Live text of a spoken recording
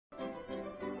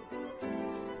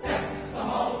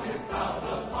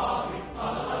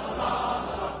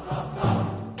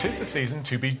'Tis the season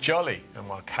to be jolly, and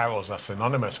while carols are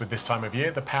synonymous with this time of year,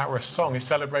 the power of song is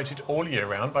celebrated all year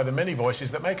round by the many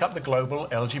voices that make up the global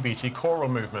LGBT choral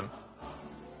movement.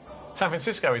 San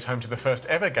Francisco is home to the first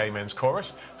ever gay men's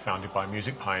chorus, founded by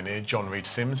music pioneer Jon Reed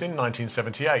Sims in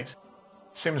 1978.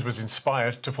 Sims was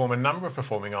inspired to form a number of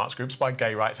performing arts groups by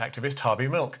gay rights activist Harvey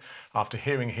Milk after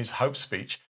hearing his hope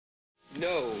speech.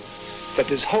 Know that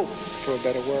there's hope for a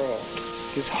better world.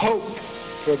 There's hope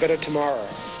for a better tomorrow.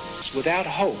 Without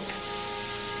hope,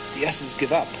 the S's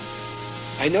give up.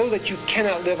 I know that you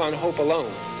cannot live on hope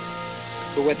alone,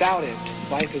 but without it,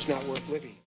 life is not worth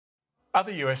living.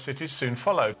 Other US cities soon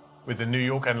followed, with the New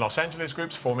York and Los Angeles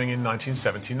groups forming in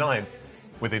 1979.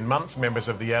 Within months, members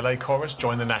of the LA chorus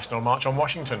joined the National March on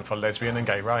Washington for lesbian and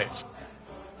gay rights.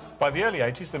 By the early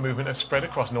 80s, the movement had spread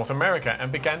across North America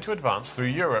and began to advance through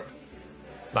Europe.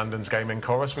 London's Gay Men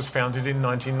Chorus was founded in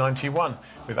 1991,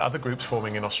 with other groups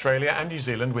forming in Australia and New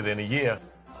Zealand within a year.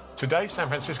 Today, San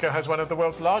Francisco has one of the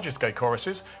world's largest gay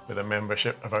choruses, with a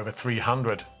membership of over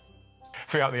 300.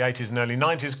 Throughout the 80s and early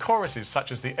 90s, choruses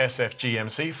such as the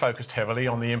SFGMC focused heavily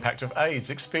on the impact of AIDS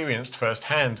experienced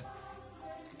firsthand.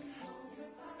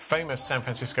 Famous San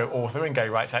Francisco author and gay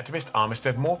rights activist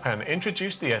Armistead Maupin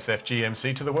introduced the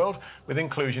SFGMC to the world with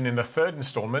inclusion in the third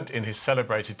instalment in his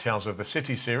celebrated Tales of the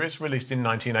City series released in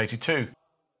 1982.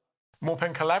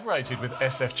 Maupin collaborated with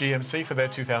SFGMC for their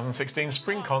 2016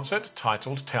 spring concert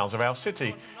titled Tales of Our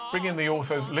City, bringing the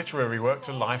author's literary work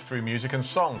to life through music and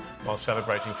song while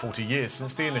celebrating 40 years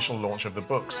since the initial launch of the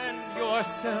books.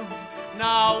 Yourself.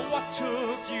 Now what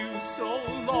took you so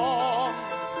long?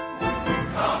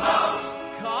 Come out.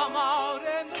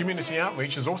 Community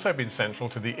outreach has also been central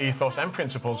to the ethos and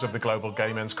principles of the global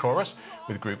gay men's chorus,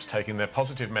 with groups taking their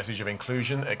positive message of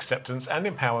inclusion, acceptance and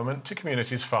empowerment to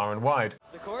communities far and wide.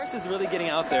 The chorus is really getting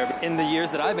out there. In the years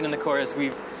that I've been in the chorus,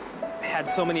 we've had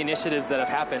so many initiatives that have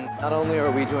happened. Not only are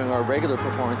we doing our regular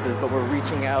performances, but we're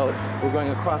reaching out. We're going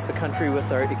across the country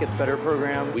with our It Gets Better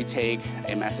program. We take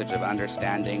a message of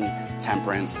understanding,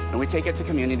 temperance, and we take it to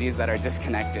communities that are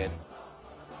disconnected.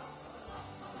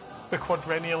 The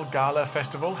quadrennial GALA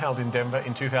festival, held in Denver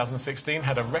in 2016,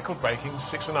 had a record-breaking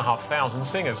 6,500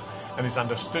 singers and is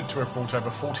understood to have brought over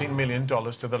 $14 million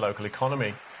to the local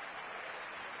economy.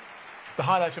 The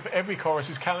highlight of every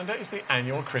chorus's calendar is the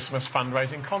annual Christmas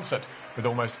fundraising concert, with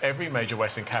almost every major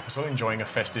Western capital enjoying a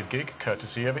festive gig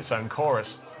courtesy of its own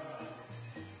chorus.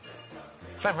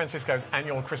 San Francisco's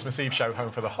annual Christmas Eve show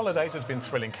Home for the Holidays has been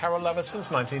thrilling carol lovers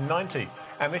since 1990,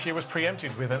 and this year was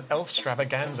preempted with an elf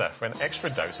stravaganza for an extra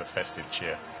dose of festive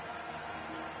cheer.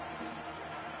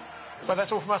 Well,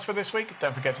 that's all from us for this week.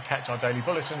 Don't forget to catch our daily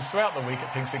bulletins throughout the week at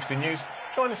Pinksixty News.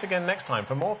 Join us again next time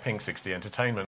for more Pinksixty Entertainment.